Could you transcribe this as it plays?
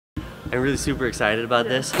I'm really super excited about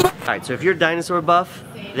this. Alright, so if you're a dinosaur buff,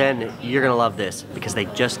 then you're gonna love this because they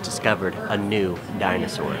just discovered a new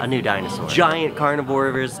dinosaur. A new dinosaur. Giant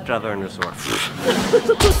carnivorous dinosaur.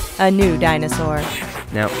 A new dinosaur.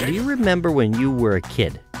 Now, do you remember when you were a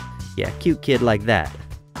kid? Yeah, cute kid like that.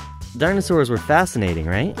 Dinosaurs were fascinating,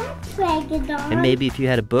 right? And maybe if you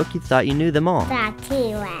had a book, you thought you knew them all. That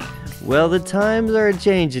T-Rex. Well, the times are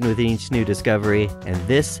changing with each new discovery, and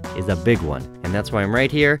this is a big one. And that's why I'm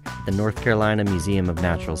right here at the North Carolina Museum of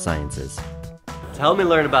Natural Sciences. To help me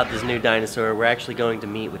learn about this new dinosaur, we're actually going to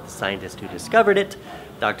meet with the scientist who discovered it,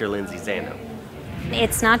 Dr. Lindsay Zanno.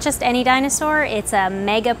 It's not just any dinosaur, it's a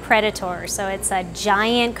mega-predatory. So it's a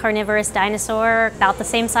giant carnivorous dinosaur about the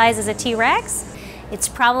same size as a T-Rex. It's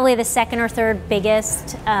probably the second or third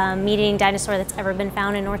biggest meat-eating dinosaur that's ever been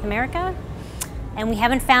found in North America. And we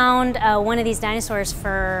haven't found one of these dinosaurs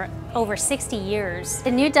for over 60 years.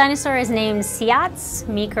 The new dinosaur is named Siats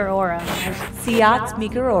meekerorum. Siats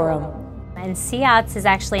meekerorum. And Siats is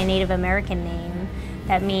actually a Native American name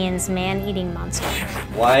that means man-eating monster.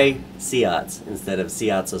 Why Siats instead of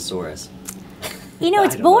Siatsosaurus? You know,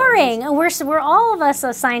 it's boring. We're all of us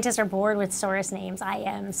as scientists are bored with saurus names. I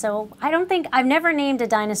am. So I've never named a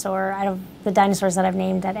dinosaur out of the dinosaurs that I've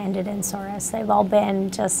named that ended in saurus. They've all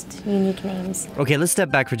been just unique names. Okay, let's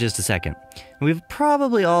step back for just a second. We've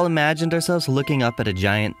probably all imagined ourselves looking up at a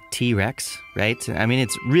giant T-Rex, right? I mean,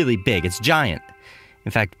 it's really big. It's giant.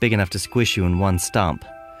 In fact, big enough to squish you in one stomp.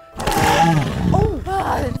 Oh,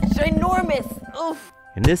 God, it's ginormous. Oof.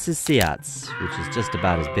 And this is Siats, which is just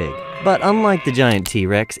about as big. But unlike the giant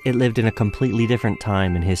T-Rex, it lived in a completely different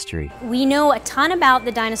time in history. We know a ton about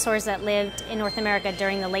the dinosaurs that lived in North America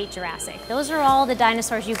during the late Jurassic. Those are all the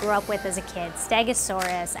dinosaurs you grew up with as a kid.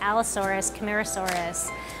 Stegosaurus, Allosaurus,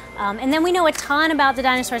 Camarasaurus. And then we know a ton about the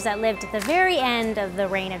dinosaurs that lived at the very end of the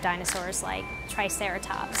reign of dinosaurs like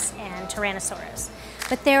Triceratops and Tyrannosaurus.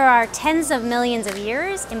 But there are tens of millions of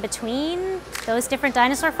years in between those different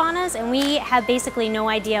dinosaur faunas, and we have basically no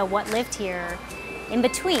idea what lived here in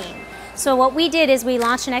between. So what we did is we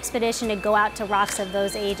launched an expedition to go out to rocks of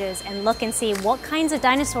those ages and look and see what kinds of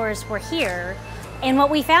dinosaurs were here. And what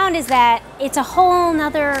we found is that it's a whole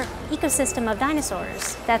nother ecosystem of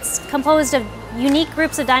dinosaurs that's composed of unique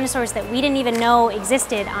groups of dinosaurs that we didn't even know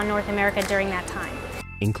existed on North America during that time.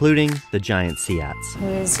 Including the giant Siats.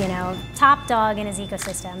 Who's, top dog in his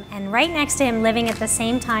ecosystem. And right next to him, living at the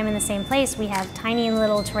same time in the same place, we have tiny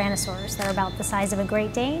little tyrannosaurs that are about the size of a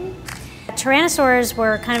Great Dane. Tyrannosaurs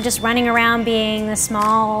were kind of just running around being the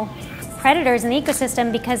small predators in the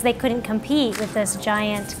ecosystem because they couldn't compete with this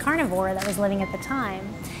giant carnivore that was living at the time.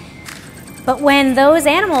 But when those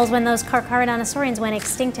animals, when those carcharodinosaurians went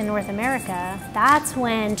extinct in North America, that's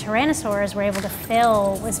when tyrannosaurs were able to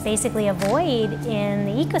fill what's basically a void in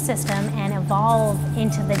the ecosystem and evolve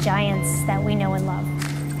into the giants that we know and love.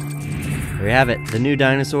 There you have it, the new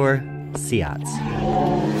dinosaur, Siats.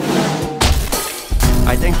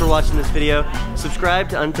 Alright, thanks for watching this video. Subscribe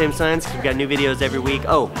to Untamed Science because we've got new videos every week.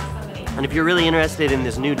 Oh, and if you're really interested in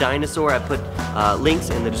this new dinosaur, I put links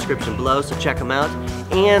in the description below, so check them out.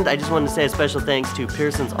 And I just wanted to say a special thanks to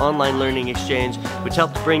Pearson's Online Learning Exchange, which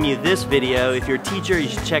helped bring you this video. If you're a teacher, you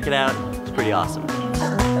should check it out. It's pretty awesome.